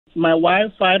my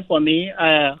wife filed for me.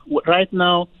 Right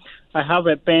now, I have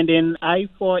a pending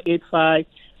I-485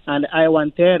 and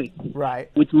I-130 Right.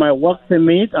 with my work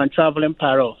permit and traveling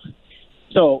parole.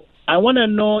 So I want to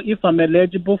know if I'm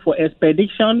eligible for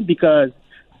expedition because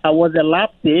I was a lab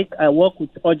tech. I work with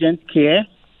urgent care.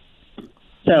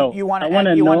 So You want I want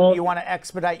to to know. you want to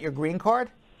expedite your green card?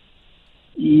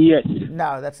 Yes.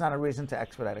 No, that's not a reason to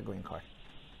expedite a green card.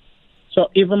 So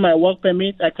even my work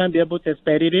permit, I can't be able to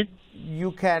expedite it?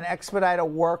 You can expedite a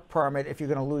work permit if you're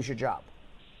going to lose your job.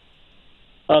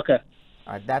 Okay.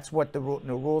 All right, that's what the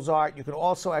new rules are. You can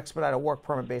also expedite a work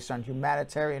permit based on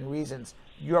humanitarian reasons,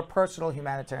 your personal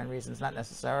humanitarian reasons, not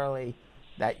necessarily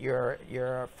that you're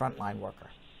a frontline worker.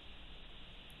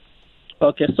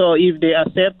 Okay, so if they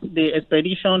accept the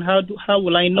expedition, how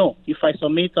will I know if I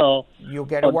submit or You'll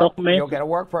get document? You'll get a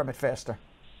work permit faster.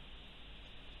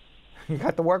 You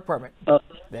got the work permit.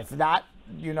 If not,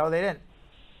 you know they didn't.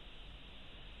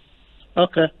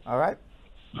 Okay. All right.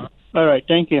 All right.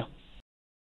 Thank you.